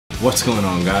What's going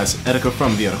on, guys? Etika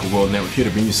from the Etika World Network here to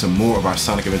bring you some more of our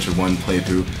Sonic Adventure 1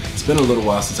 playthrough. It's been a little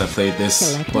while since I played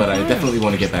this, but I definitely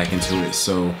want to get back into it,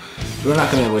 so we're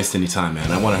not going to waste any time,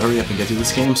 man. I want to hurry up and get through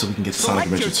this game so we can get to Sonic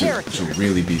Adventure 2, which will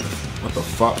really be... What the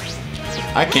fuck?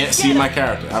 I can't see my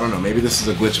character. I don't know, maybe this is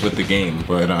a glitch with the game,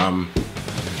 but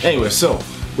anyway, so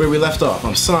where we left off,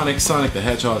 I'm Sonic the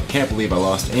Hedgehog. Can't believe I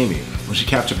lost Amy. When she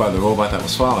captured by the robot that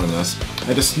was following us,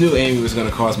 I just knew Amy was going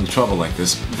to cause me trouble like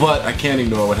this, but I can't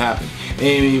ignore what happened.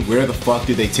 Amy, where the fuck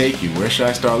did they take you? Where should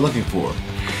I start looking for?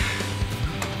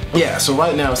 Yeah, so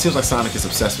right now it seems like Sonic is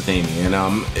obsessed with Amy, and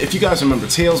if you guys remember,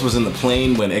 Tails was in the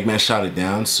plane when Eggman shot it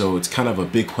down, so it's kind of a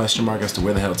big question mark as to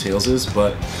where the hell Tails is,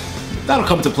 but that'll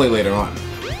come into play later on.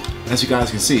 As you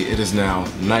guys can see, it is now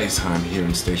nighttime here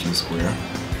in Station Square.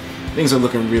 Things are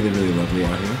looking really, really lovely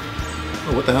out here.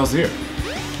 Oh, what the hell's here?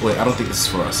 Wait, I don't think this is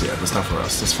for us. Yeah, that's not for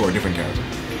us. It's for a different character.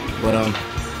 But,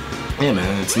 yeah,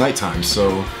 man, it's nighttime, so,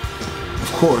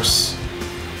 of course...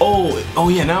 Oh,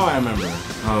 yeah, now I remember.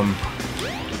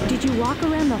 Did you walk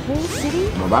around the whole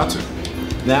city? I'm about to.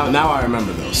 Now I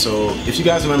remember, though. So, if you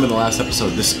guys remember the last episode,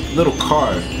 this little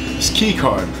card, this key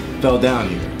card, fell down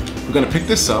here. We're gonna pick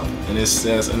this up, and it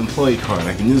says an employee card.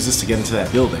 I can use this to get into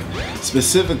that building.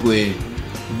 Specifically,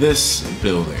 this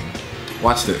building.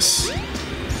 Watch this.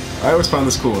 I always found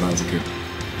this cool when I was a kid.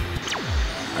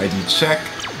 ID check,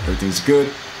 everything's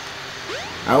good.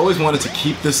 I always wanted to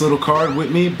keep this little card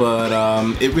with me, but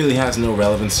it really has no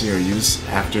relevancy or use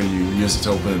after you use it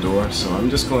to open the door, so I'm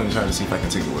just going to try to see if I can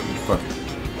take it with me. Fuck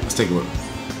it. Let's take it with me.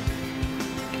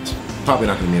 It's probably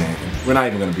not going to mean anything. We're not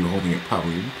even going to be holding it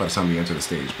probably by the time we enter the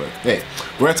stage, but hey,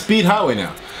 we're at Speed Highway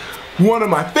now. One of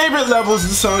my favorite levels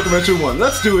is Sonic Adventure 1.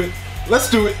 Let's do it. Let's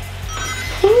do it.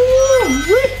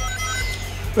 Woo-wee.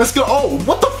 Let's go. Oh,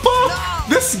 what the fuck?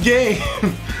 No. This game.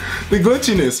 The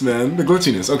glitchiness, man. The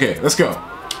glitchiness. Okay, let's go.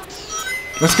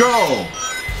 Let's go.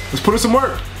 Let's put in some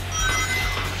work.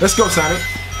 Let's go, Sonic.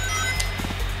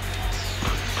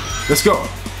 Let's go.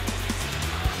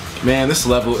 Man, this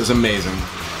level is amazing.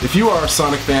 If you are a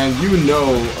Sonic fan, you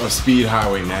know of Speed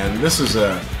Highway, man. This is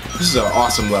an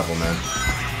awesome level, man.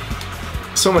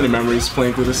 So many memories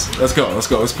playing through this. Let's go. Let's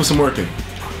go. Let's put some work in.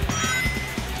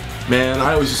 Man,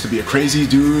 I always used to be a crazy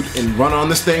dude and run on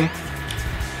this thing.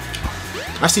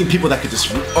 I've seen people that could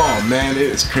just... Oh, man, it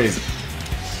is crazy.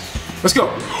 Let's go.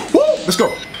 Woo! Let's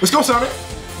go. Let's go, Sonic.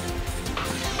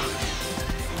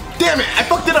 Damn it, I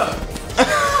fucked it up.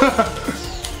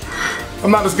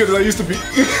 I'm not as good as I used to be.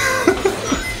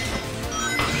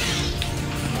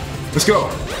 Let's go.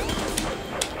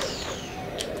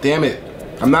 Damn it.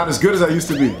 I'm not as good as I used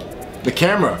to be. The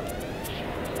camera.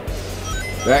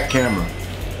 That camera.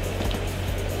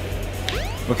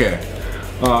 Okay,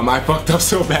 I fucked up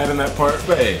so bad in that part,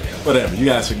 but hey, whatever. You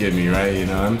guys forgive me, right? You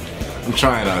know, I'm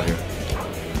trying out here.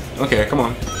 Okay, come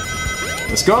on.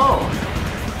 Let's go.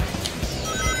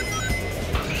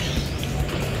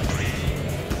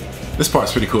 This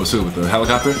part's pretty cool too with the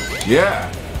helicopter.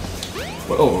 Yeah.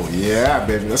 Oh yeah,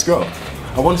 baby. Let's go.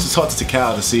 I wanted to talk to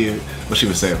Cal to see what she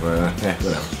would say, but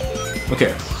whatever.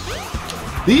 Okay.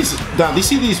 Now, you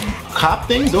see these cop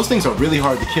things? Those things are really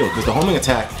hard to kill because the homing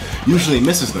attack usually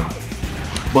misses them.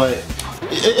 But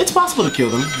it's possible to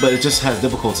kill them, but it just has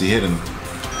difficulty hitting them.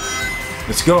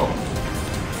 Let's go.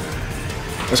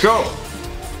 Let's go.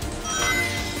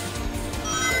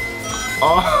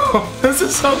 Oh, this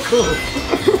is so cool.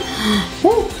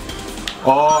 Woo.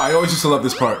 Oh, I always used to love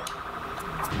this part.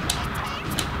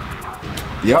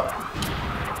 Yep.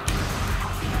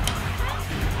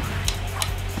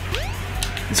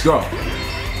 Let's go.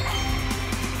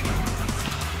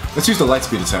 Let's use the light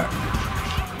speed attack.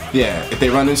 Yeah, if they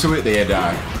run into it, they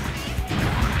die.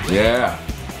 Yeah.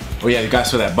 Oh yeah, you guys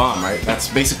saw that bomb, right? That's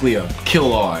basically a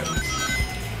kill-all item.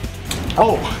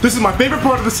 Oh, this is my favorite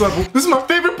part of this level. This is my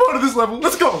favorite part of this level.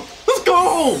 Let's go. Let's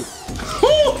go.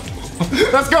 Woo.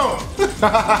 Let's go.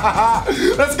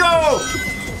 Let's go.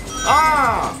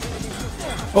 Ah.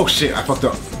 Oh shit, I fucked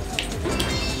up.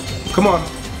 Come on.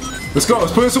 Let's go.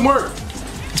 Let's put in some work.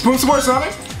 Let's put in some work,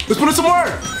 Sonic. Let's put in some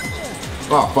work.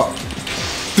 Oh, fuck.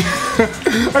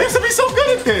 I used to be so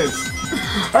good at this.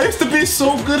 I used to be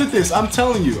so good at this. I'm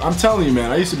telling you,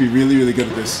 man. I used to be really, really good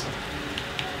at this.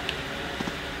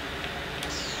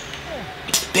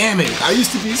 Damn it. I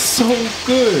used to be so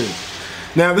good.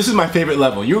 Now, this is my favorite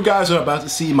level. You guys are about to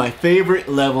see my favorite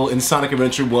level in Sonic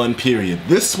Adventure 1, period.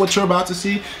 This, what you're about to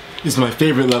see, is my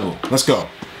favorite level. Let's go.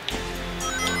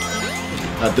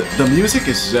 The music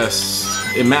is just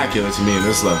immaculate to me in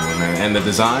this level, man. And the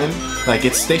design, like,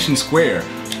 it's Station Square,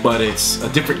 but it's a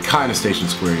different kind of Station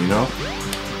Square, you know?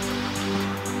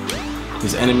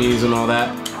 There's enemies and all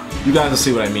that. You guys will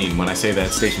see what I mean when I say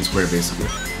that Station Square, basically.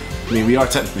 I mean, we are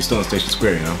technically still in Station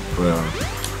Square, you know? But,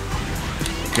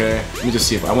 okay, let me just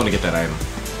see if I want to get that item.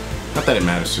 Not that it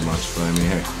matters too much, but I mean,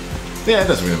 hey. Yeah, it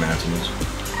doesn't really matter too much.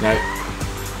 Now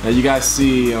you guys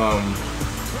see, that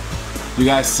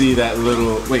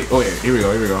little, wait, oh yeah, here we go.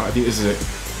 I think this is it.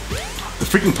 The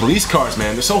freaking police cars,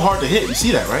 man, they're so hard to hit. You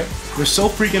see that, right? They're so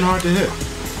freaking hard to hit.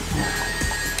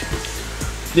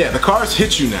 Yeah, the cars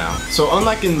hit you now. So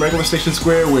unlike in regular Station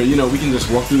Square where, you know, we can just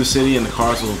walk through the city and the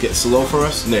cars will get slow for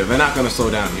us, no, they're not gonna slow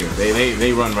down here.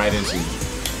 They run right into you.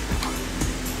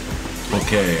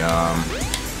 Okay,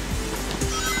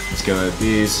 let's go at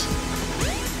these.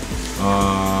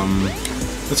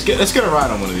 Let's get a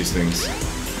ride on one of these things.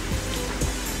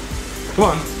 Come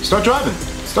on, start driving.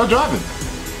 Start driving.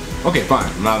 Okay, fine.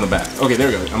 I'm not on the back. Okay, there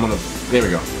we go. I'm on the. There we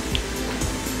go.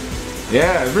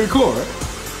 Yeah, it's pretty cool, right?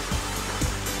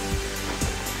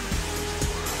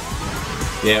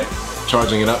 Yeah,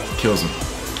 charging it up kills him.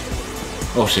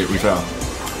 Oh shit, we fell.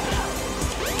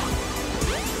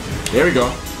 There we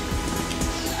go.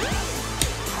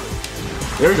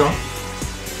 There we go.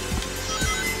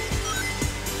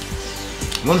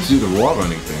 I wanted to do the wall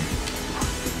running thing.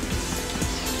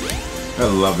 I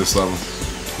love this level.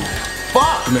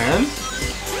 Fuck, man!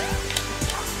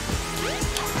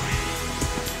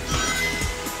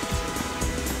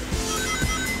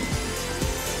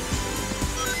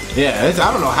 Yeah, I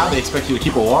don't know how they expect you to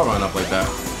keep a wall run up like that.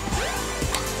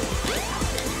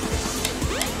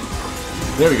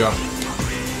 There we go.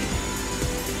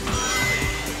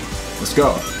 Let's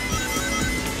go.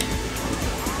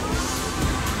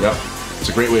 Yep. It's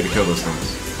a great way to kill those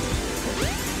things.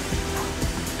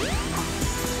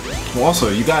 Well, also,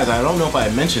 you guys, I don't know if I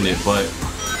mentioned it, but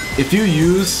if you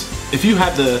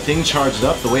have the thing charged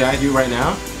up the way I do right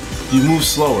now, you move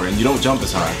slower and you don't jump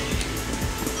as high.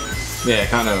 Yeah,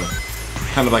 kind of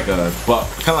like a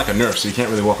nerf, so you can't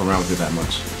really walk around with it that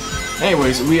much.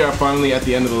 Anyways, we are finally at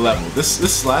the end of the level.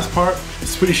 This last part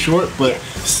is pretty short, but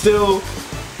still,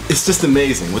 it's just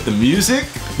amazing. With the music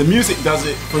does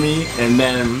it for me, and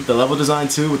then the level design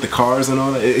too, with the cars and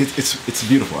all that. It's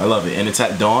beautiful. I love it, and it's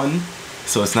at dawn,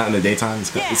 so it's not in the daytime.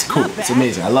 It's cool. It's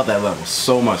amazing. I love that level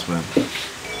so much, man.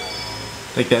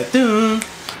 Like that.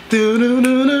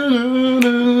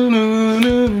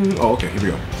 Oh, okay. Here we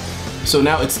go. So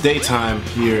now it's daytime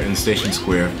here in Station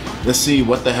Square. Let's see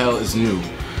what the hell is new.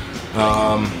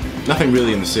 Nothing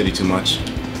really in the city too much.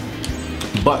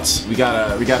 But we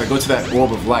gotta go to that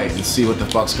orb of light and see what the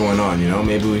fuck's going on, you know?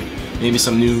 Maybe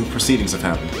some new proceedings have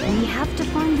happened. We have to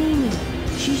find Amy.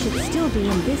 She should still be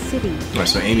in this city. Alright,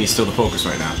 so Amy's still the focus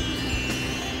right now.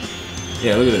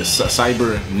 Yeah, look at this.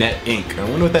 Cybernet Inc. I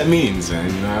wonder what that means,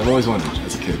 and you know, I've always wondered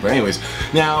as a kid. But anyways,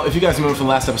 now if you guys remember from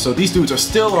the last episode, these dudes are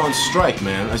still on strike,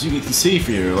 man. As you can see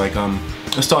here, like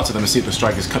let's talk to them and see if the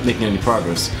strike is making any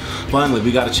progress. Finally,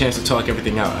 we got a chance to talk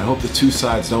everything out. I hope the two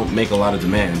sides don't make a lot of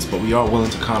demands, but we are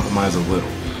willing to compromise a little.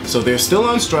 So they're still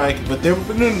on strike, but they're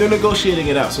negotiating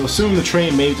it out. So assume the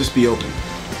train may just be open.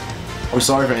 We're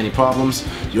sorry for any problems.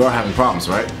 You are having problems,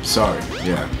 right? Sorry.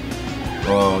 Yeah.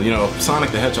 Well, you know,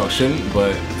 Sonic the Hedgehog shouldn't,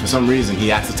 but for some reason he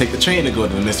has to take the train to go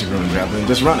to the Mystic Ruins rather than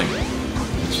just running.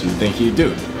 Which you'd think he'd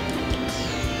do.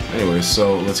 Anyways,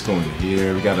 so let's go in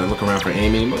here. We gotta look around for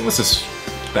Amy. What's this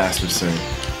bastard saying?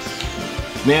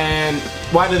 Man,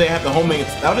 why do they have the homemade?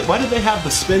 Why did they have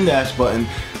the spin dash button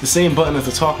the same button as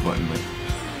the talk button? Like,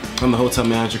 I'm the hotel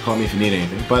manager. Call me if you need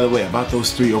anything. By the way, about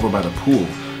those three over by the pool.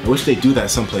 I wish they'd do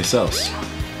that someplace else.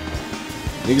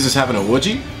 Niggas just having a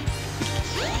woodgie?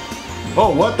 Oh,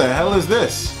 what the hell is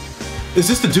this? Is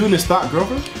this the dude and his thought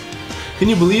girlfriend? Can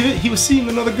you believe it? He was seeing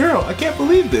another girl. I can't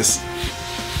believe this.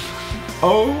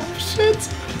 Oh, shit.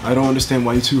 I don't understand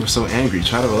why you two are so angry.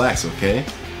 Try to relax, okay?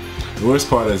 The worst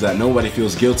part is that nobody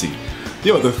feels guilty.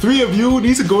 Yo, the three of you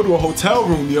need to go to a hotel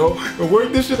room, yo, and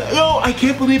work this shit out. Yo, I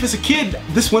can't believe as a kid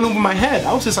this went over my head.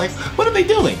 I was just like, what are they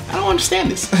doing? I don't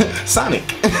understand this. Sonic.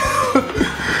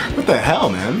 What the hell,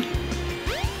 man?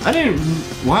 I didn't...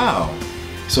 Wow.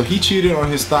 So he cheated on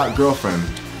his thought girlfriend.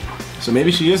 So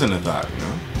maybe she isn't a thought, you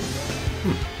know?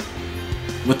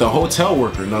 With the hotel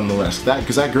worker, nonetheless.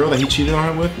 Because that girl that he cheated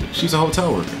on her with, she's a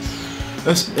hotel worker.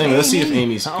 Let's see if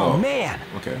Amy's... Oh, man.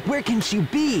 Okay. Where can she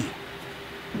be?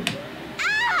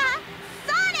 Ah!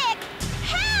 Sonic!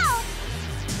 Help!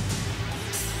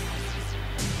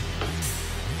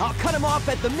 I'll cut him off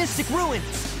at the Mystic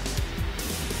Ruins.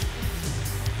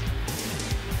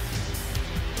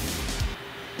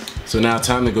 So now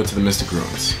time to go to the Mystic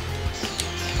Ruins.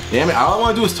 Damn it, all I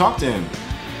want to do is talk to him.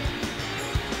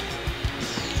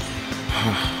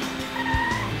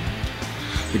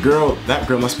 That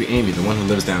girl must be Amy, the one who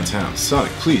lives downtown.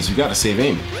 Sonic, please, you gotta save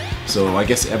Amy. So I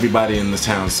guess everybody in the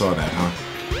town saw that, huh?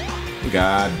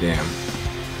 God damn.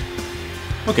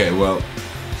 Okay, well,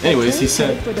 anyways, he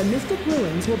said... For the Mystic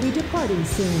Ruins will be departing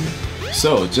soon.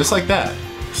 So, just like that,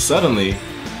 suddenly...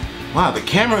 Wow, the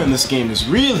camera in this game is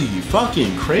really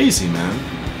fucking crazy, man.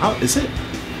 Is it?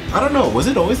 I don't know, was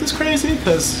it always this crazy?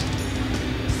 Because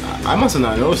I must have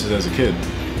not noticed it as a kid.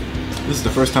 This is the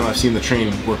first time I've seen the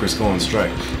train workers go on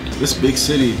strike. This big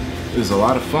city is a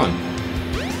lot of fun.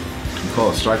 You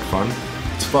call a strike fun?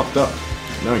 It's fucked up.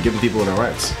 Now we're giving people their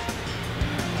rights.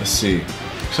 Let's see.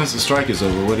 Since the strike is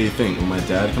over, what do you think? Will my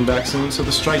dad come back soon? So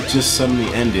the strike just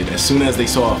suddenly ended as soon as they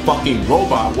saw a fucking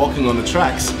robot walking on the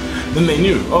tracks. Then they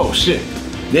knew, oh shit,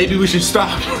 maybe we should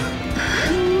stop.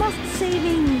 We must save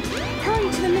Amy. Hurry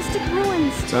to the Mystic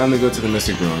Ruins. Time to go to the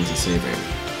Mystic Ruins and save Amy.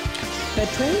 The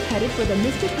train headed for the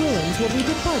Mystic Ruins will be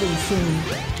departing soon.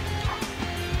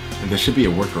 And there should be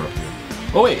a worker up here.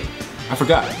 Oh wait, I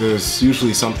forgot. There's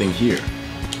usually something here.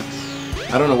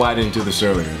 I don't know why I didn't do this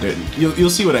earlier. You'll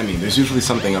see what I mean. There's usually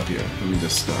something up here. Let me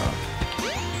just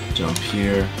jump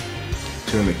here.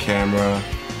 Turn the camera.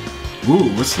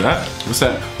 Ooh, what's that? What's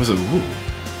that? What's a ooh?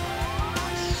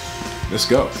 Let's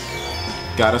go.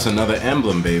 Got us another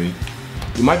emblem, baby.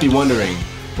 You might be wondering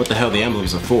what the hell the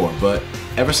emblems are for, but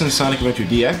ever since Sonic Adventure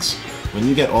DX, when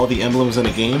you get all the emblems in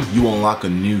a game, you unlock a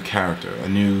new character, a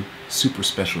new super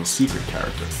special secret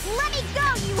character. Let me go,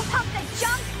 you hunk of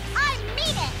junk! I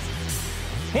mean it!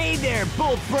 Hey there,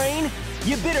 Bolt Brain!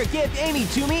 You better give Amy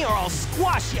to me or I'll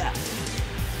squash ya!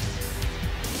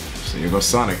 So here goes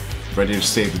Sonic, ready to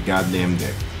save the goddamn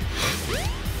day.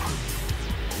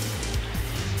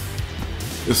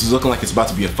 This is looking like it's about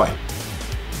to be a fight.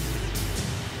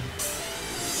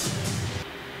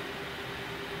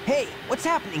 Hey, what's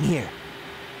happening here?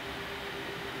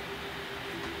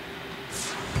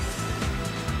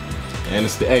 And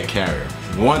it's the egg carrier.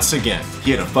 Once again,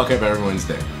 here to fuck up everyone's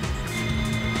day.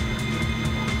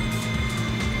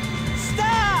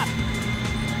 Stop!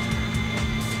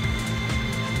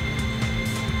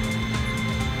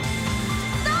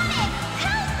 Sonic,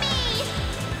 help me!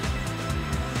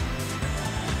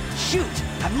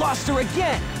 Shoot! I've lost her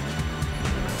again!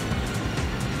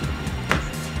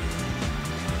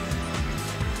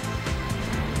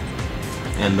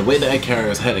 And the way the egg carrier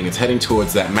is heading, it's heading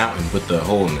towards that mountain with the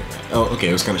hole in it. Oh, okay,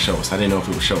 it was gonna show us. I didn't know if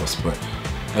it would show us, but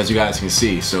as you guys can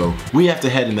see, so we have to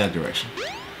head in that direction.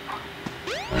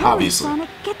 Obviously. Hurry, Sonic,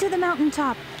 get to the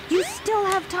mountaintop. You still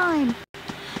have time.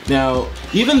 Now,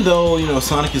 even though, you know,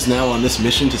 Sonic is now on this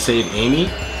mission to save Amy,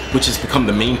 which has become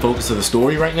the main focus of the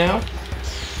story right now,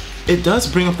 it does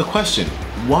bring up the question,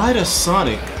 why does why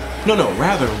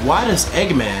does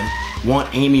Eggman want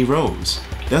Amy Rose?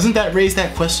 Doesn't that raise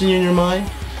that question in your mind?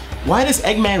 Why does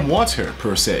Eggman want her,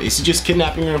 per se? Is he just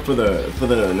kidnapping her for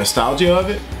the nostalgia of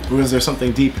it? Or is there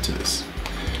something deeper to this?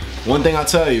 One thing I'll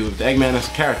tell you, with Eggman as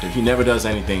a character, he never does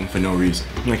anything for no reason.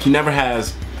 Like, he never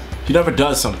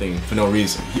does something for no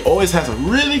reason. He always has a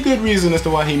really good reason as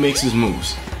to why he makes his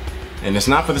moves. And it's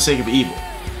not for the sake of evil.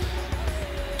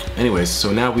 Anyways,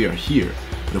 so now we are here.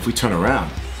 But if we turn around,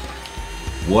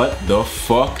 what the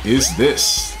fuck is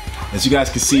this? As you guys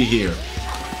can see here,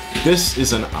 this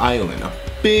is an island, a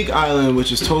big island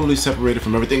which is totally separated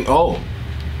from everything. Oh,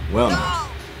 well now.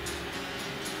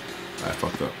 I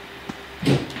fucked up.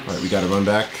 Alright, we gotta run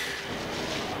back.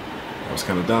 That was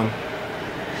kind of dumb.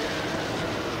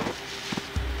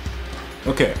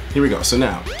 Okay, here we go. So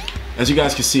now, as you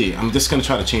guys can see, I'm just gonna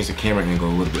try to change the camera angle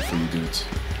a little bit for you dudes.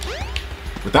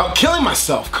 Without killing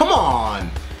myself, come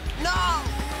on! No!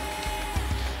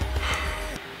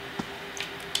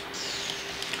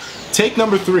 Take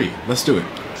number 3, let's do it.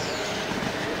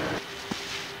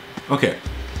 Okay,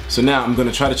 so now I'm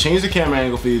gonna try to change the camera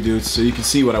angle for you dudes so you can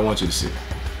see what I want you to see.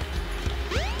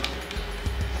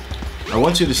 I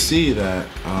want you to see that,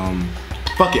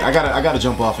 fuck it, I gotta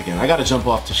jump off again. I gotta jump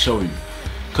off to show you.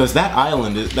 Cause that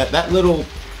island, that little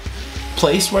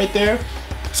place right there,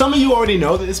 some of you already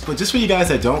know this, but just for you guys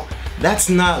that don't, that's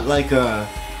not like a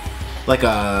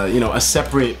you know, a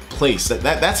separate place.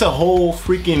 That's a whole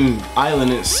freaking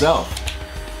island in itself.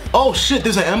 Oh shit,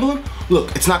 there's an emblem?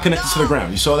 Look, it's not connected to the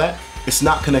ground. You saw that? It's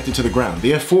not connected to the ground.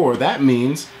 Therefore, that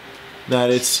means that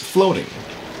it's floating,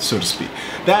 so to speak.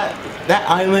 That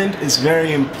island is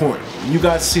very important. You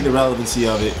guys see the relevancy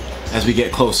of it as we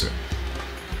get closer.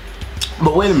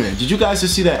 But wait a minute, did you guys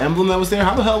just see that emblem that was there?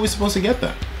 How the hell are we supposed to get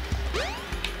that?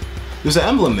 There's an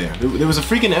emblem there. There was a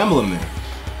freaking emblem there.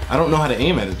 I don't know how to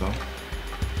aim at it though.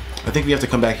 I think we have to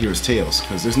come back here as Tails,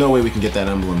 because there's no way we can get that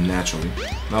emblem naturally.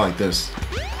 Not like this.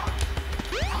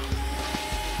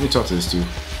 Let me talk to this dude.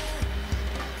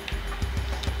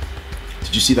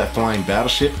 Did you see that flying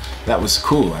battleship? That was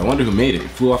cool. I wonder who made it. It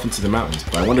flew off into the mountains,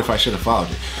 but I wonder if I should have followed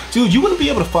it. Dude, you wouldn't be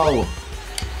able to follow.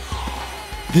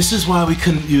 This is why we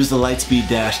couldn't use the lightspeed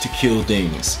dash to kill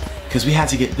things. Because we had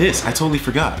to get this. I totally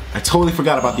forgot. I totally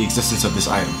forgot about the existence of this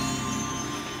item.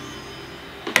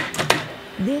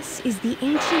 This is the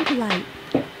ancient light.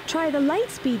 Try the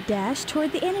lightspeed dash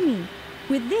toward the enemy.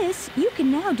 With this, you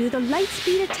can now do the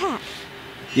lightspeed attack.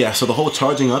 Yeah, so the whole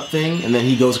charging up thing, and then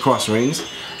he goes across rings,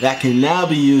 that can now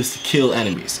be used to kill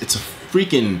enemies. It's a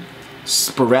freaking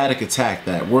sporadic attack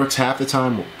that works half the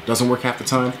time, doesn't work half the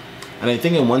time. And I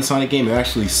think in one Sonic game it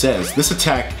actually says this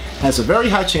attack has a very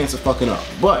high chance of fucking up,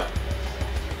 but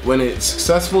when it's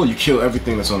successful, you kill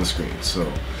everything that's on the screen.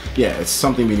 So yeah, it's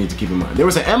something we need to keep in mind. There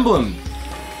was an emblem.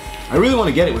 I really want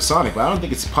to get it with Sonic, but I don't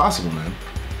think it's possible, man.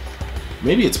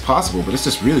 Maybe it's possible, but it's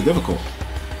just really difficult.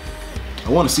 I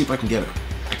want to see if I can get it.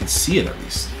 I can see it at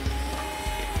least.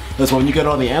 Because when you get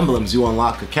all the emblems, you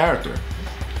unlock a character.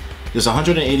 There's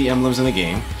 180 emblems in the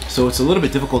game, so it's a little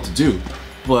bit difficult to do.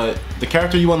 But the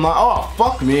character you unlock, oh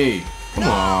fuck me! Come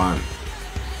on.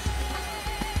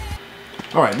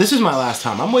 Alright, this is my last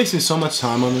time. I'm wasting so much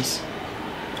time on this.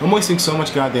 I'm wasting so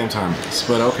much goddamn time on this.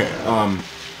 But okay,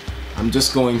 I'm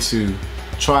just going to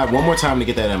try one more time to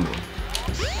get that emblem.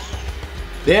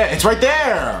 Yeah, it's right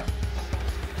there!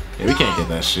 Yeah, we can't get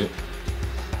that shit.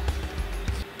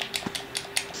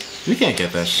 We can't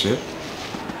get that shit.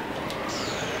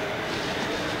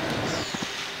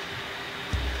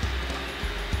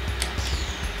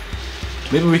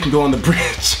 Maybe we can go on the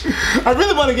bridge. I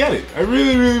really want to get it. I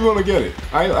really want to get it.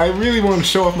 I really want to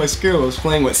show off my skills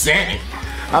playing with Sonic.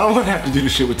 I don't want to have to do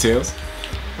this shit with Tails.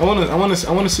 I want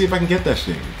to see if I can get that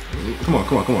shit. Come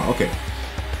on. Okay.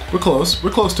 We're close. We're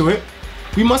close to it.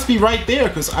 We must be right there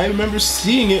because I remember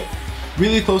seeing it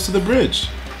really close to the bridge.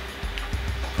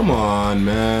 Come on,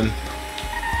 man.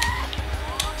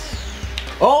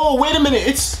 Oh, wait a minute.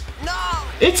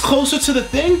 It's closer to the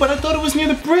thing, but I thought it was near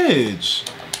the bridge.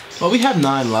 Well, we have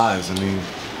 9 lives. I mean,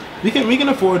 we can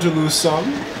afford to lose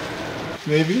some,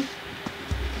 maybe.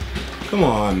 Come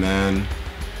on, man.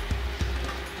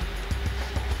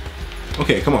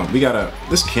 Okay, come on. We gotta.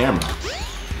 This camera.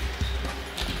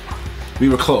 We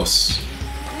were close.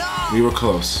 We were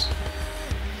close.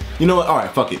 You know what? All right,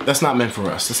 fuck it. That's not meant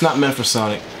for us. That's not meant for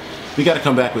Sonic. We gotta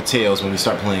come back with Tails when we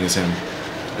start playing as him,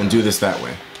 and do this that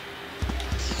way.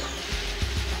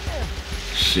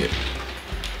 Shit.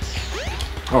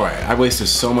 Alright, I wasted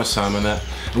so much time on that.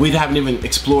 We haven't even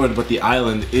explored what the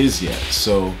island is yet.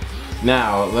 So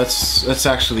now let's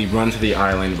actually run to the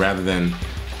island rather than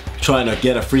trying to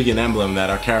get a freaking emblem that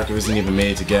our character isn't even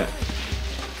made to get.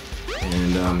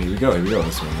 And here we go,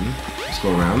 let's run. Let's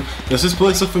go around. Does this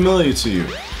place look familiar to you?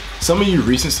 Some of you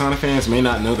recent Sonic fans may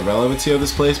not know the relevancy of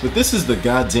this place, but this is the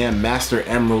goddamn Master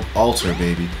Emerald altar,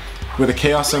 baby. Where the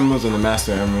Chaos Emeralds and the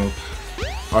Master Emerald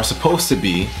are supposed to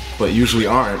be, but usually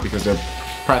aren't because they're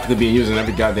practically being used in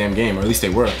every goddamn game, or at least they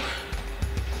were.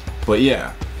 But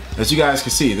yeah, as you guys can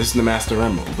see, this is the Master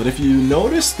Emerald. But if you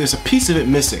notice, there's a piece of it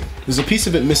missing. There's a piece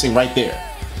of it missing right there.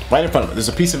 Right in front of it. There's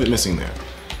a piece of it missing there.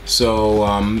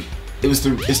 So it's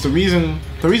the reason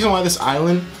why this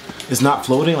island is not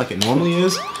floating like it normally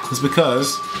is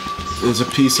because there's a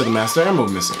piece of the Master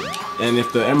Emerald missing. And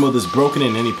if the emerald is broken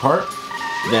in any part,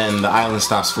 then the island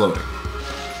stops floating.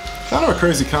 Kind of a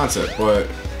crazy concept, but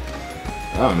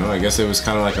I don't know, I guess it was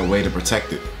kind of like a way to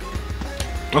protect it.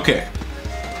 Okay.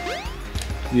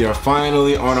 We are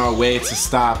finally on our way to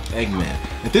stop Eggman.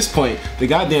 At this point, the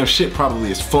goddamn ship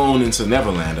probably is flown into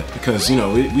Neverland because, you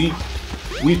know,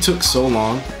 we took so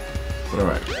long. But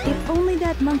alright. If only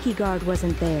that monkey guard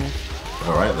wasn't there.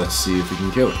 Alright, let's see if we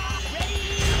can kill it.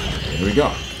 Here we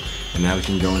go. And now we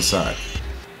can go inside.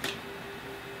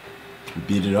 We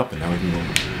beat it up and now we can go.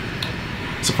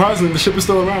 Surprisingly, the ship is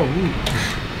still around. Ooh.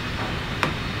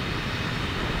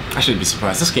 I shouldn't be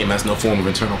surprised. This game has no form of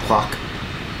internal clock.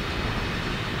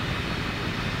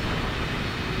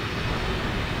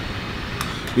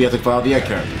 We have to follow the egg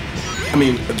character. I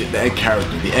mean, the egg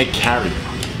character. The egg carrier.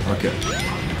 Okay.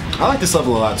 I like this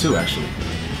level a lot too, actually.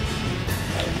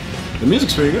 The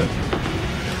music's pretty good.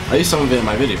 I use some of it in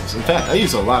my videos. In fact, I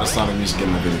use a lot of Sonic music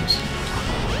in my videos.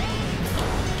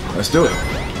 Let's do it.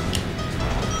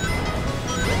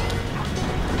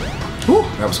 Whew,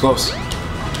 that was close.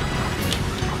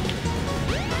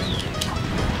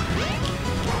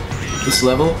 This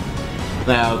level,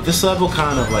 this level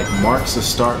kind of like marks the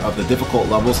start of the difficult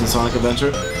levels in Sonic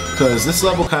Adventure, because this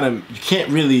level kind of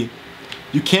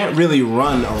you can't really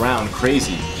run around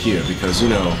crazy here because, you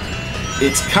know,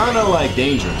 it's kind of like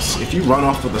dangerous. If you run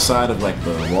off to the side of like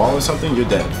the wall or something, you're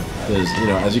dead. Because, you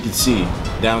know, as you can see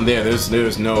down there,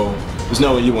 there's no there's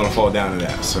no way you want to fall down to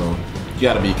that. So you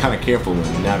got to be kind of careful when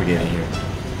you're navigating here,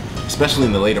 especially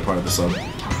in the later part of the level.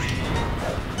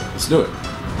 Let's do it.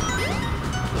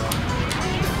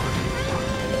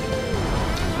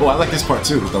 Oh, I like this part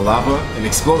too. The lava and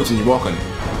explodes when you walk on it.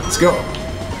 Let's go.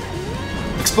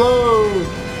 Explode!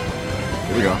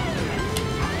 Here we go.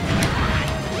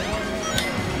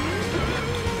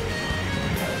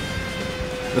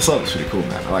 This level's pretty cool,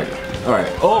 man. I like it.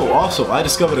 Alright. Oh, also, I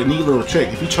discovered a neat little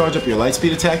trick. If you charge up your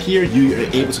lightspeed attack here, you are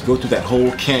able to go through that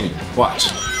whole canyon.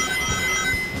 Watch.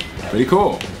 Pretty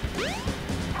cool.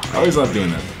 I always love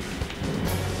doing that.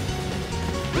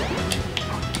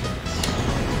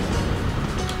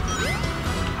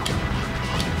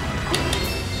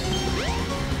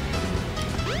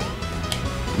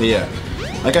 But yeah,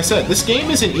 like I said, this game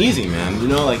isn't easy, man. You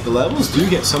know, like the levels do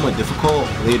get somewhat difficult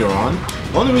later on.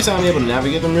 The only reason I'm able to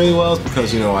navigate them really well is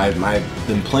because, you know, I've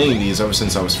been playing these ever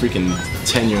since I was freaking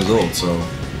 10 years old, so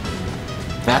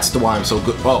that's why I'm so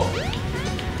good. Oh,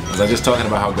 was I just talking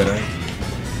about how good I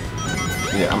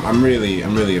am? Yeah, I'm really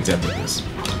adept at this.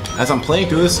 As I'm playing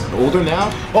through this older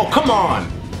now. Oh, come on!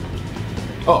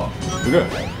 Oh, we're good.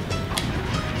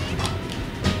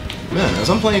 Man, as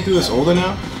I'm playing through this older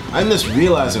now, I'm just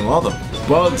realizing all the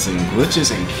bugs and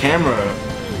glitches and camera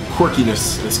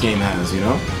quirkiness this game has, you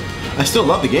know? I still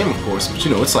love the game, of course, but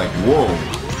you know, it's like, whoa,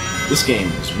 this game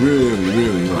is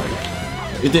really like,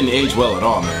 it didn't age well at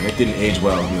all, man. It didn't age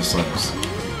well in the slightest.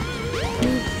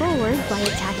 Move forward by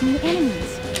attacking the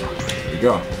enemies. Here we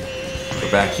go.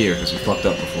 We're back here because we fucked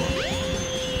up before.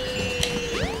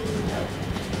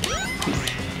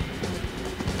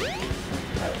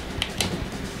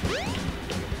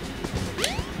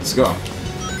 Let's go.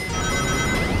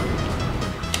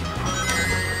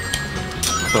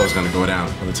 I thought it was gonna go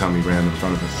down by the time we ran in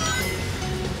front of it.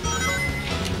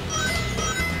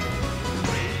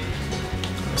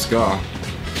 Let's go.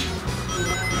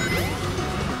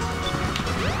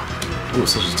 Ooh,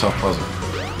 such a tough puzzle.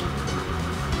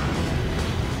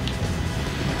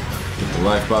 Get the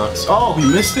life box. Oh, we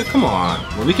missed it? Come on.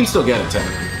 Well, we can still get it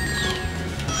technically.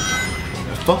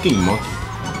 A fucking monkey.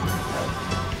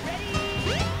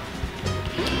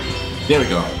 There we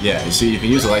go. Yeah, you see, you can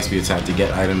use the lightspeed attack to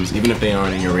get items, even if they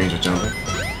aren't in your range of jumping.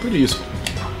 Pretty useful.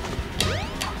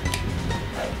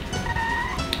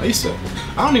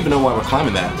 I don't even know why we're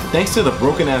climbing that. Thanks to the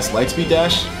broken-ass lightspeed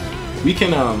dash, we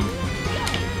can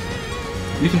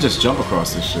just jump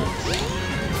across this shit.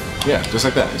 Yeah, just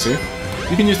like that, you see?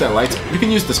 You can use that you can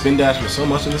use the spin dash for so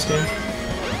much in this game.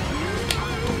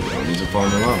 You don't need to fall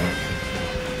in the lava.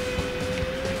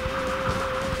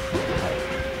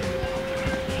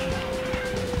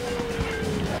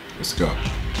 Let's go.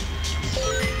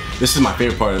 This is my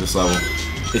favorite part of this level.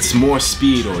 It's more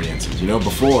speed oriented, you know?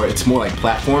 Before, it's more like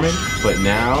platforming, but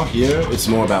now, here, it's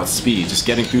more about speed. Just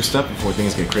getting through stuff before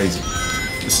things get crazy.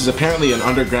 This is apparently an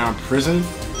underground prison,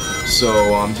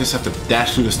 so you just have to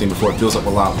dash through this thing before it fills up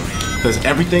with lava. Because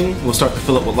everything will start to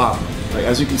fill up with lava. Like,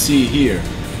 as you can see here.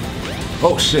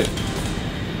 Oh, shit.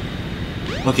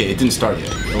 Okay, it didn't start yet.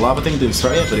 The lava thing didn't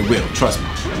start yet, but it will, trust me.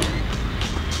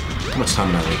 How much time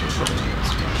am I waiting for?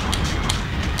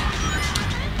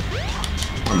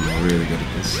 I'm really good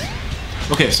at this.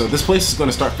 Okay, so this place is going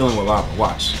to start filling with lava.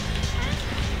 Watch.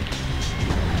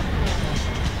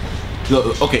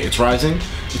 Okay, it's rising.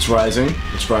 It's rising.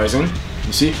 It's rising.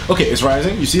 You see? Okay, it's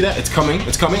rising. You see that? It's coming.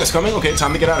 It's coming. It's coming. Okay,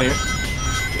 time to get out of here.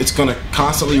 It's going to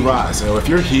constantly rise. So if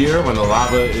you're here when the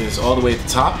lava is all the way at the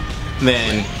top,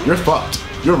 then you're fucked.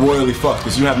 You're royally fucked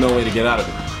because you have no way to get out of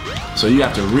it. So you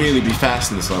have to really be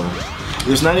fast in this level.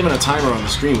 There's not even a timer on the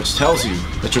screen which tells you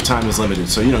that your time is limited.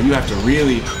 So, you know, you have to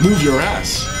really move your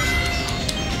ass.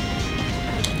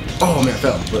 Oh, man, I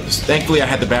fell. But thankfully, I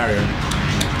had the barrier.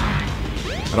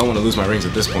 I don't want to lose my rings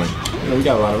at this point. You know, we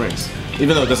got a lot of rings.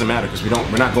 Even though it doesn't matter because we're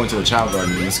not going to the child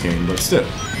garden in this game. But still,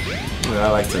 you know, I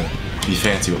like to be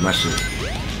fancy with my shit.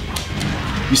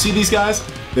 You see these guys?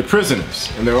 They're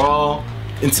prisoners. And they're all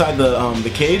inside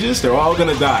the cages. They're all going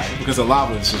to die because the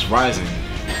lava is just rising.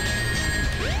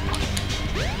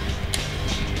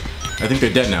 I think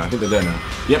they're dead now.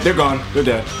 Yep, they're gone. They're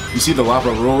dead. You see the lava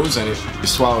rose and it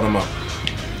swallowed them up.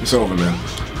 It's over, man.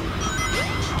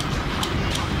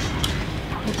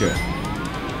 Okay.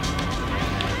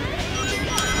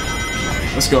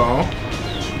 Let's go.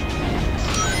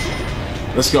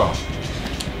 Let's go.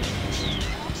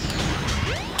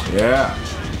 Yeah.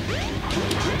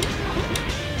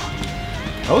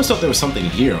 I always thought there was something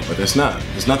here, but there's not.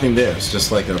 There's nothing there. It's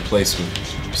just like a place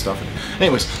with stuff in it.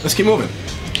 Anyways, let's keep moving.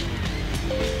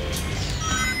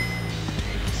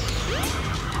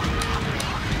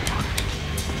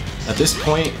 At this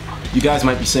point, You guys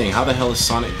might be saying, how the hell is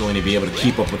Sonic going to be able to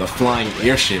keep up with a flying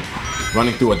airship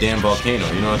running through a damn volcano?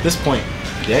 You know, at this point,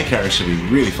 the egg carrier should be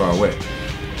really far away.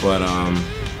 But,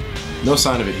 no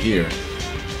sign of it here.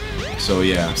 So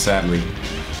yeah, sadly,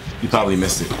 you probably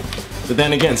missed it. But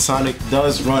then again, Sonic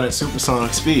does run at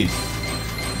supersonic speed.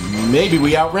 Maybe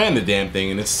we outran the damn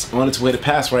thing and it's on its way to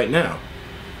pass right now.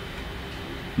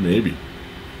 Maybe.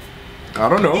 I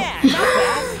don't know. Yeah,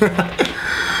 not bad.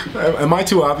 Am I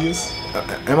too obvious?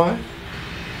 Am I?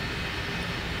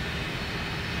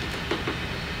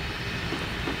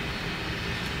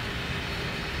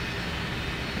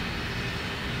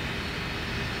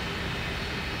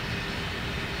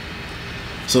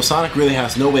 So Sonic really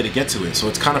has no way to get to it, so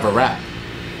it's kind of a wrap.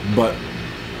 But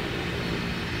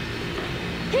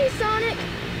Hey, Sonic!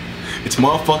 it's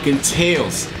motherfucking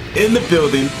Tails in the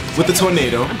building with the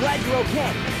tornado. I'm glad you're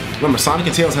okay. Remember, Sonic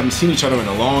and Tails haven't seen each other in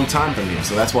a long time from here,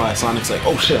 so that's why Sonic's like,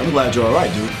 oh shit, I'm glad you're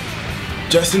alright, dude.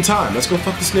 Just in time, let's go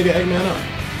fuck this nigga Eggman up.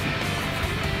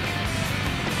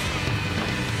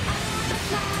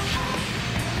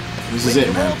 This is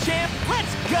it, man. World champ,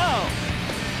 let's go.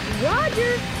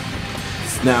 Roger!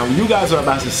 Now, you guys are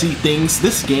about to see things.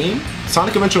 This game,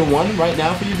 Sonic Adventure 1, right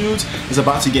now for you dudes, is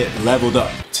about to get leveled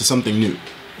up to something new.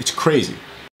 It's crazy.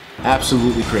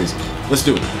 Absolutely crazy. Let's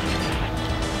do it.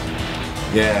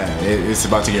 Yeah, it's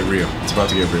about to get real. It's about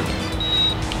to get real.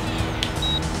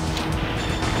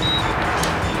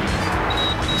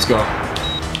 Let's go.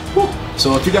 Woo.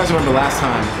 So if you guys remember last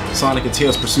time Sonic and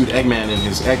Tails pursued Eggman in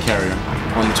his egg carrier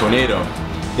on the tornado,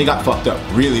 they got fucked up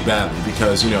really badly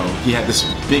because, you know, he had this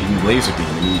big laser beam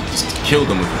and he just killed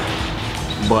them with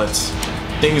it. But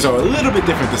things are a little bit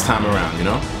different this time around, you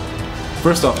know?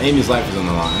 First off, Amy's life is on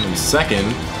the line, and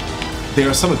second, there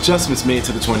are some adjustments made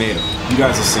to the tornado. You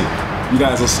guys will see. You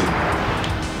guys will see.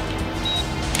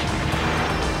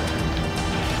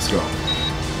 Let's go.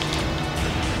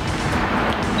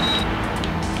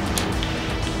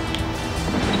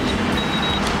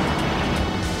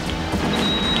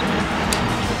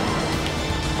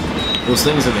 Those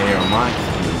things in the air are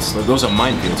minefields. Those are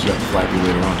minefields you have to fly through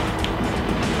later on.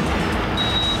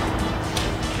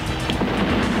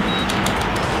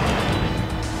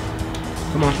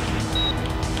 Come on.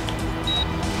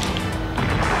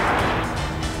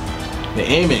 The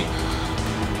aiming.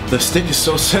 The stick is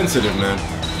so sensitive, man.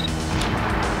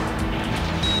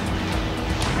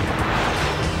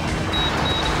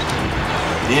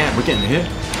 Damn, we're getting hit.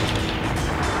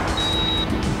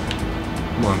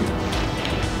 Come on.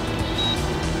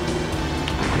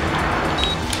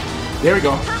 There we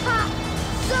go. Haha!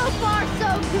 So far, so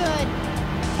good.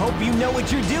 Hope you know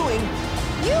what you're doing.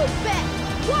 You bet.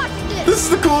 Watch this. This is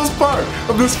the coolest part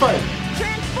of this fight.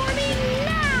 Transforming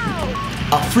now.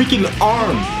 A freaking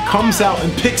arm comes out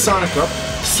and picks Sonic up.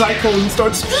 Cyclone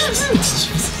starts.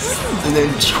 And then,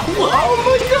 oh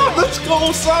my god, let's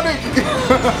go, Sonic!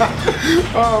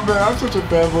 Oh man, I'm such a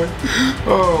fanboy.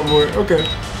 Oh boy, okay.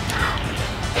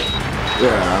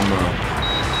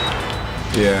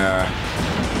 Yeah,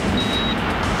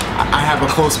 I have a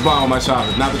close bond with my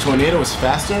childhood. Now the tornado is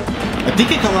faster. I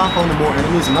think it can lock on to more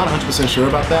enemies. I'm not 100% sure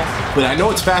about that, but I know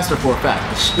it's faster for a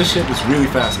fact. This shit is really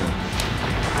fast now.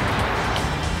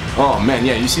 Oh man,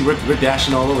 yeah, you see we're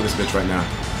dashing all over this bitch right now.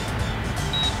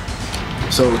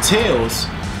 So Tails,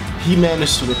 he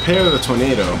managed to repair the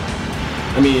tornado.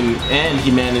 I mean, and he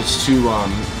managed to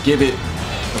give it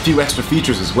a few extra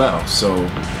features as well. So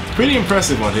pretty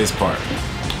impressive on his part.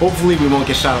 Hopefully we won't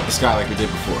get shot out the sky like we did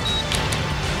before.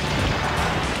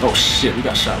 Oh shit, we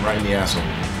got shot right in the asshole.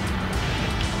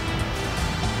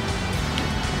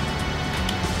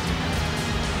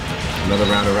 Another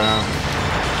round around.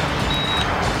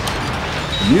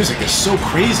 The music is so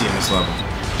crazy in this level.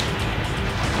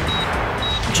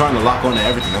 I'm trying to lock on to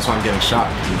everything, that's why I'm getting shot.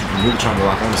 I'm really trying to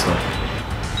lock on to stuff.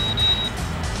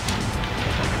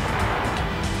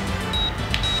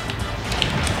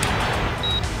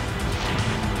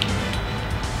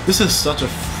 This is such a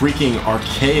freaking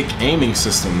archaic aiming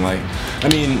system. Like, I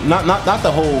mean, not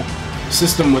the whole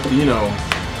system with the, you know,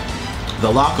 the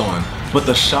lock on, but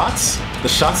the shots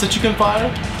that you can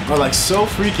fire are like so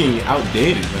freaking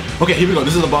outdated. Like, okay, here we go.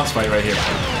 This is a boss fight right here.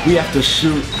 We have to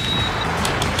shoot.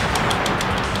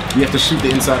 We have to shoot the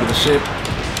inside of the ship.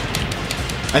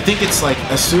 I think it's like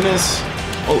as soon as,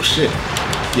 oh shit.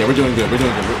 Yeah, we're doing good. We're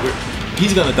doing good.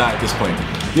 He's gonna die at this point.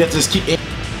 We have to just keep aiming.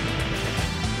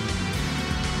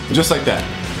 Just like that.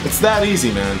 It's that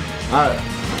easy, man.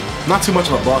 Not too much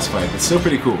of a boss fight, but still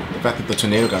pretty cool. The fact that the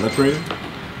tornado got upgraded,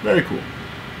 very cool.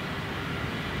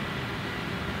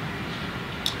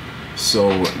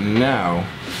 So now,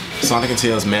 Sonic and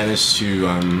Tails managed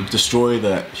to destroy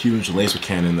that huge laser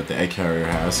cannon that the egg carrier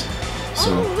has.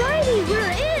 So alrighty,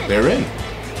 we're in. they're in.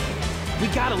 We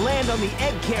gotta land on the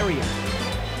egg carrier.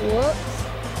 Whoops.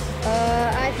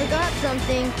 I forgot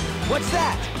something. What's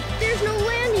that? There's no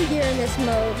landing gear in this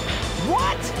mode.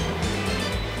 What?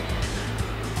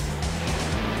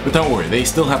 But don't worry, they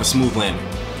still have a smooth landing.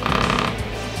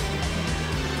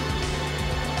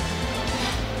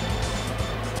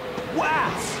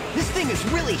 Wow, this thing is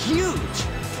really huge.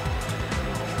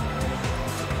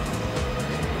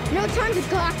 No time to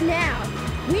gawk now.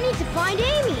 We need to find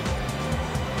Amy.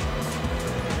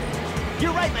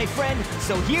 You're right, my friend.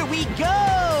 So here we go.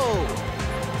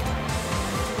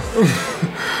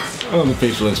 I love the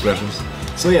facial expressions.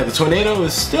 So yeah, the tornado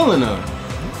is still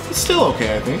it's still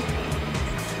okay, I think.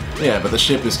 Yeah, but the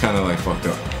ship is kind of like fucked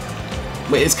up.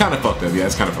 Wait, it's kind of fucked up. Yeah,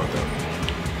 it's kind of fucked up.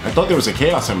 I thought there was a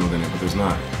Chaos Emerald in it, but there's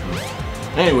not.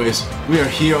 Anyways, we are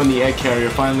here on the egg carrier,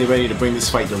 finally ready to bring this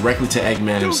fight directly to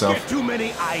Eggman himself. Don't get too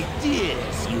many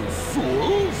ideas, you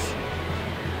fools.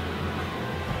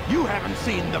 You haven't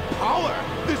seen the power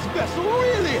this vessel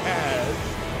really has.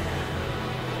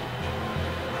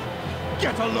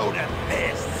 Get a load of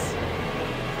this.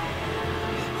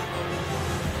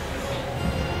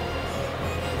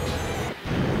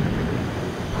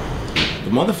 The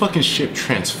motherfucking ship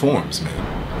transforms,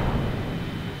 man.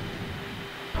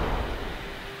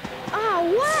 Oh,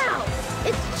 wow!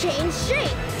 It's changed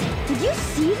shape. Did you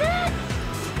see that?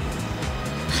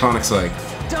 Sonic's like,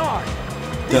 Darn.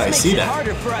 did I see that?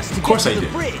 Harder for us to Of course get I to the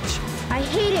did. bridge. I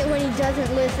hate it when he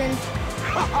doesn't listen.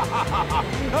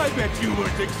 I bet you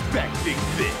weren't expecting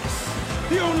this.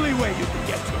 The only way you can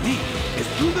get to me is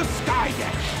through the sky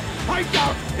deck. I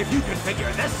doubt if you can figure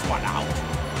this one out.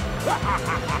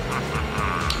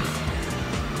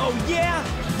 Oh yeah?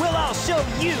 Well, I'll show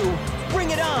you.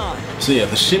 Bring it on. So yeah,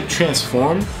 the ship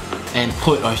transformed and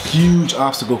put a huge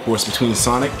obstacle course between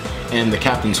Sonic and the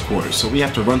captain's quarters. So we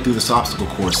have to run through this obstacle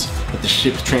course that the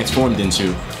ship transformed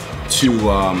into to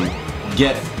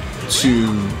get to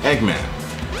Eggman.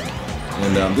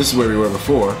 And this is where we were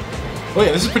before. Oh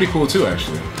yeah, this is pretty cool too,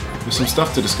 actually. There's some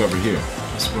stuff to discover here.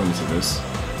 Let's run into this.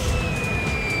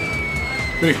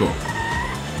 Pretty cool.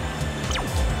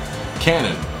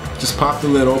 Cannon. Just pop the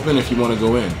lid open if you want to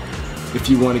go in. If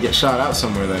you want to get shot out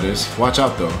somewhere, that is. Watch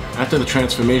out though. After the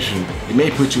transformation, it may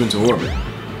put you into orbit.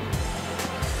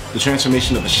 The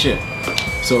transformation of the ship.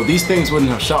 So these things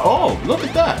wouldn't have shot. Oh, look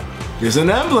at that. There's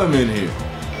an emblem in here.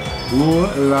 Ooh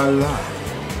la la.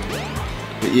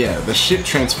 But yeah, the ship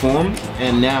transformed,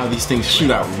 and now these things shoot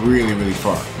out really, really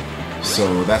far.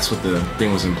 So that's what the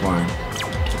thing was implying.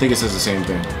 I think it says the same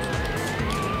thing.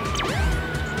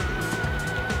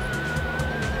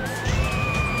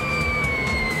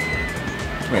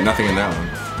 Wait, nothing in that one.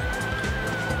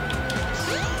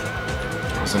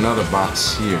 There's another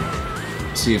box here.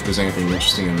 Let's see if there's anything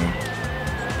interesting in there.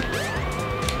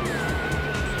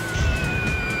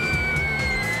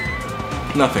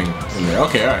 Nothing in there.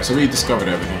 Okay, alright, so we discovered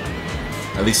everything.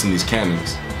 At least in these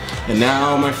cannons. And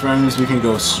now, my friends, we can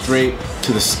go straight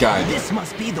to the sky deck. This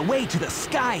must be the way to the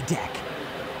sky deck.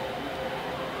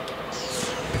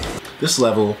 This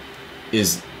level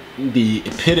is the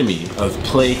epitome of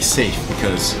play safe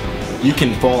because you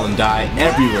can fall and die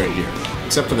everywhere here,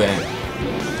 except for the end.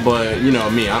 But, you know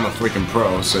me, I'm a freaking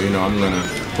pro, so, you know, I'm gonna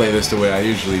play this the way I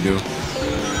usually do.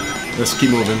 Let's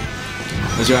keep moving.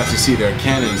 As you actually see, there are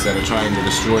cannons that are trying to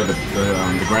destroy the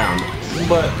ground,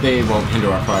 but they won't hinder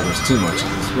our progress too much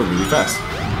because we're really fast.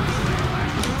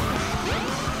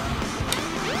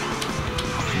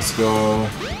 Let's go.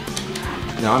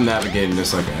 Now I'm navigating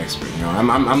this like an expert. You know,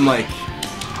 I'm like,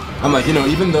 you know,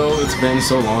 even though it's been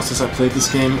so long since I played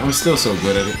this game, I'm still so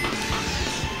good at it.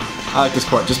 I like this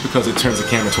part just because it turns the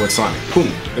camera towards Sonic.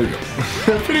 Boom, there we go.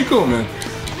 Pretty cool, man.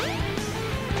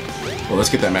 Well, let's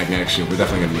get that magnetic shield. We're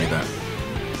definitely gonna need that.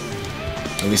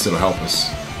 At least it'll help us.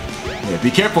 Yeah,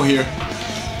 be careful here.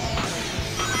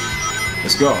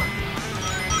 Let's go.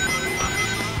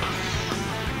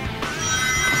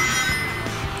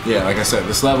 Yeah, like I said,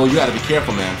 this level, you gotta be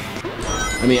careful, man.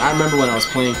 I mean, I remember when I was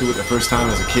playing through it the first time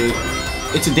as a kid.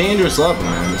 It's a dangerous level,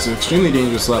 man. It's an extremely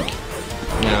dangerous level.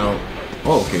 Now,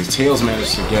 oh, okay, Tails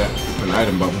managed to get an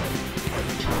item bubble.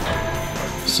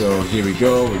 So here we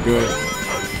go, we're good.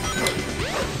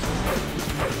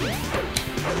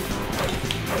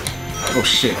 Oh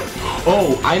shit.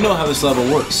 Oh, I know how this level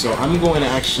works, so I'm going to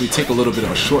actually take a little bit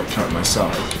of a shortcut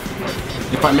myself.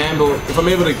 If I'm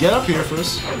able to get up here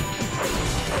first.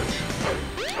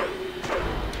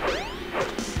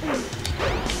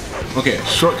 Okay,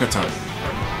 shortcut time.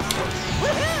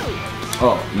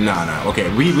 Oh, nah. Okay,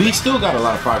 we still got a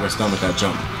lot of progress done with that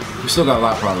jump. We still got a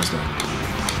lot of progress though.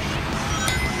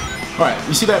 Alright,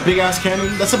 you see that big ass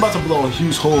cannon? That's about to blow a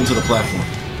huge hole into the platform.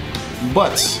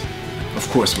 But, of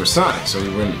course, we're Sonic, so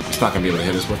it's not going to be able to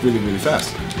hit us. We're really, really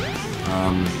fast.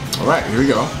 Alright, here we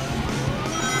go.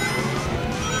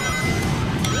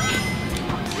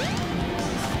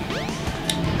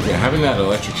 Yeah, having that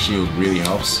electric shield really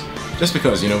helps. Just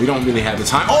because, you know, we don't really have the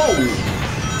time. Oh!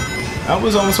 That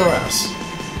was almost our ass.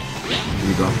 Here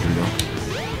we go, here we go.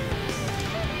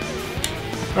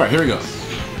 Alright, here we go.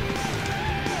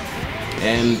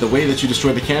 And the way that you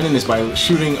destroy the cannon is by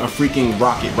shooting a freaking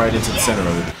rocket right into the center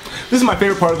of it. This is my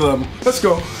favorite part of the level. Let's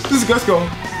go. Let's go.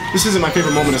 This isn't my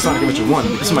favorite moment of Sonic Adventure 1,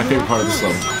 but this is my favorite part of this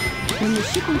level. When the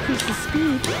ship increases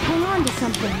speed, hold on to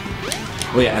something.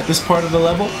 Well, yeah, at this part of the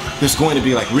level, there's going to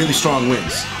be like really strong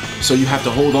winds. So you have to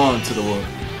hold on to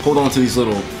these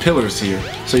little pillars here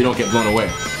so you don't get blown away.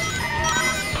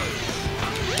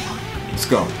 Let's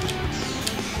go.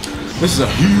 This is a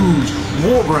huge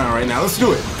war ground right now. Let's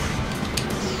do it.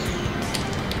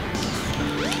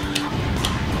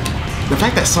 The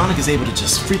fact that Sonic is able to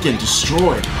just freaking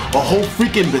destroy a whole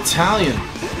freaking battalion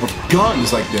of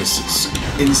guns like this is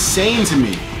insane to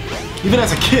me. Even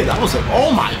as a kid, I was like,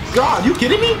 oh my god, you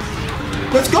kidding me?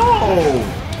 Let's go!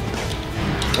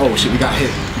 Oh shit, we got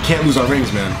hit. We can't lose our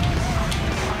rings, man.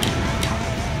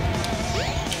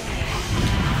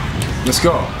 Let's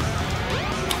go.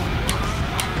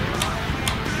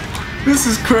 This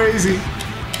is crazy.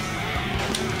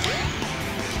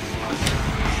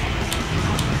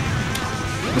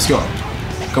 Let's go.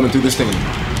 Coming through this thing.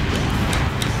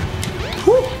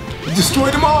 Woo!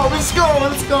 Destroyed them all. Let's go.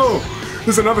 Let's go.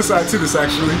 There's another side to this,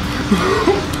 actually.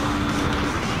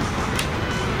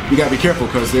 You gotta be careful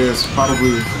because there's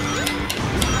probably.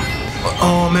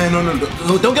 Oh man, no.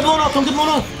 Don't get blown off. Don't get blown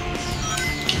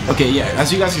off. Okay, yeah.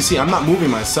 As you guys can see, I'm not moving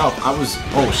myself.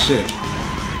 Oh shit.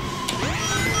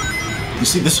 You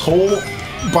see this whole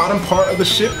bottom part of the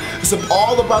ship is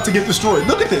all about to get destroyed.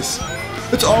 Look at this.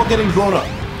 It's all getting blown up.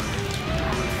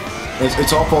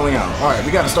 It's all falling out. Alright,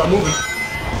 we gotta start moving.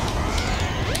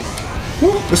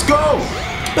 Woo, let's go!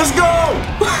 Let's go!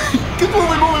 Keep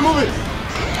moving.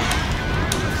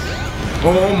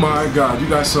 Oh my god, you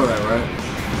guys saw that, right?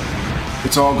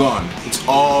 It's all gone. It's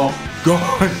all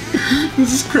gone.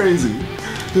 This is crazy.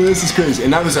 This is crazy.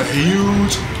 And now there's a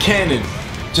huge cannon,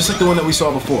 just like the one that we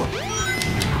saw before.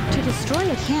 To destroy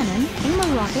a cannon, aim a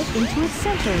rocket into its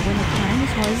center when the cannon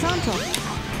is horizontal.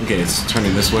 Okay, it's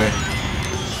turning this way.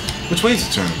 Which way is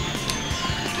it turning?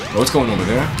 Oh, what's going over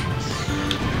there?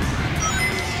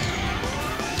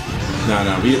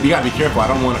 No, we gotta be careful. I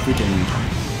don't want to freaking...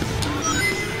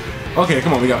 Okay,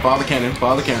 come on, we gotta follow the cannon.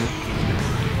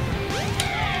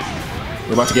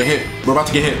 We're about to get hit.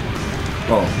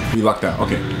 Oh, we lucked out.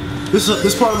 Okay. This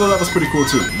part of the level is pretty cool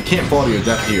too. You can't fall to your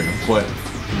death here, but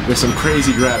there's some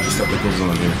crazy gravity stuff that goes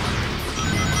on here.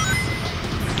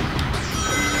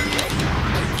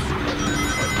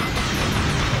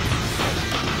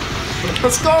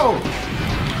 Let's go!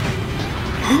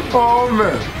 Oh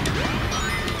man.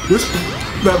 This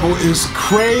level is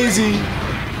crazy.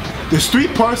 There's 3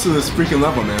 parts to this freaking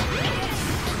level, man.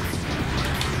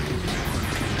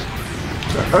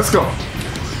 Let's go.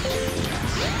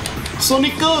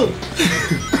 Sonic go!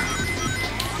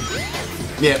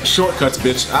 Yeah, shortcuts,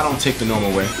 bitch. I don't take the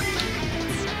normal way.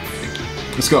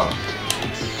 Let's go.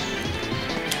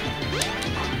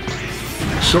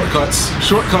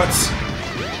 Shortcuts.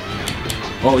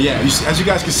 Oh yeah, as you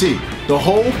guys can see, the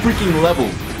whole freaking level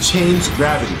changed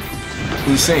gravity.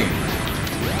 Insane.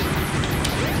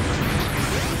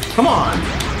 Come on.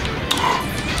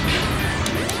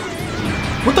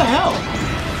 What the hell?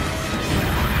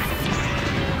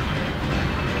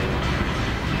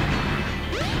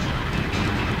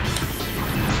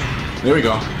 There we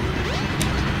go.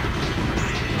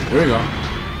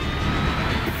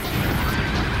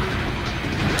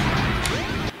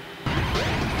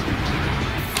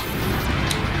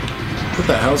 What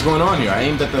the hell's going on here? I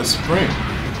aimed at the spring.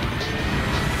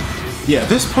 Yeah,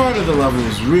 this part of the level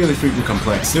is really freaking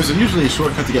complex. There's usually a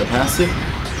shortcut to get past it,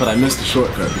 but I missed the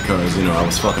shortcut because, you know, I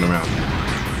was fucking around.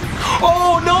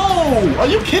 Oh no! Are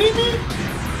you kidding me?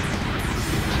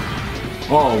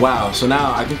 Oh wow, so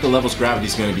now I think the level's gravity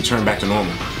is going to be turned back to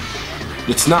normal.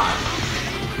 It's not.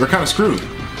 We're kind of screwed.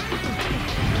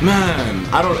 Man,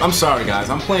 I'm sorry guys,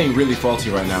 I'm playing really faulty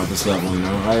right now with this level, you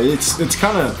know.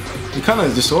 It kind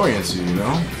of disorients you, you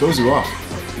know, throws you off.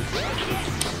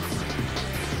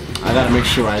 I gotta make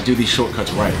sure I do these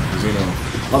shortcuts right, because you know,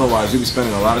 otherwise you'll be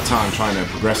spending a lot of time trying to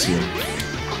progress here.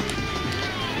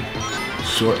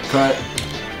 Shortcut.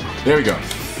 There we go.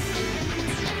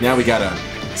 Now we gotta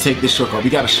take this shortcut. We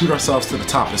gotta shoot ourselves to the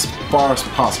top as far as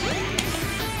possible.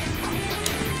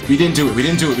 We didn't do it. We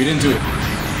didn't do it. We didn't do it.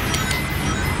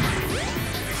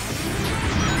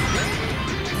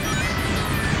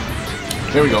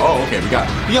 There we go. Oh, okay. We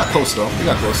got close though. We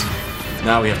got close.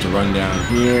 Now we have to run down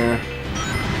here.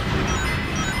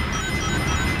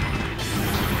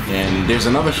 And there's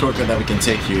another shortcut that we can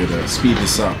take here to speed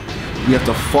this up. We have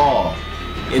to fall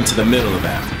into the middle of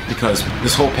that because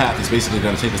this whole path is basically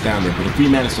going to take us down there. But if we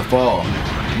manage to fall,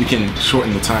 we can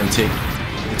shorten the time it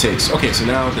takes. Okay, so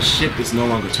now the ship is no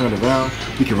longer turned around.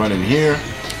 We can run in here,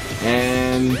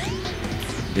 and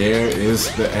there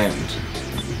is the end.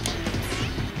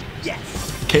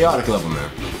 Yes. Chaotic level, man.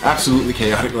 Absolutely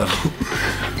chaotic level.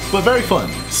 But very fun,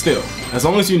 still. As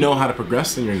long as you know how to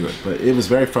progress, then you're good. But it was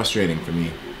very frustrating for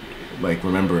me, like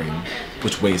remembering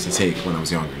which ways to take when I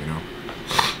was younger, you know?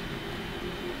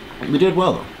 We did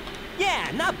well, though.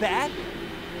 Yeah, not bad.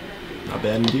 Not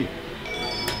bad indeed.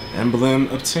 Emblem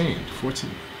obtained, 14.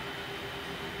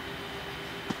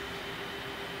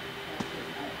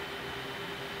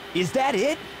 Is that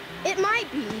it? It might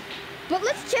be, but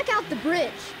let's check out the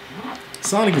bridge.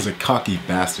 Sonic is a cocky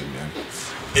bastard, man.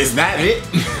 Is that it?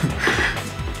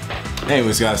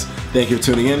 Anyways, guys, thank you for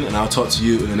tuning in, and I'll talk to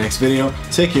you in the next video.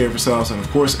 Take care of yourselves, and of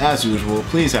course, as usual,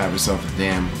 please have yourself a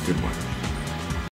damn good one.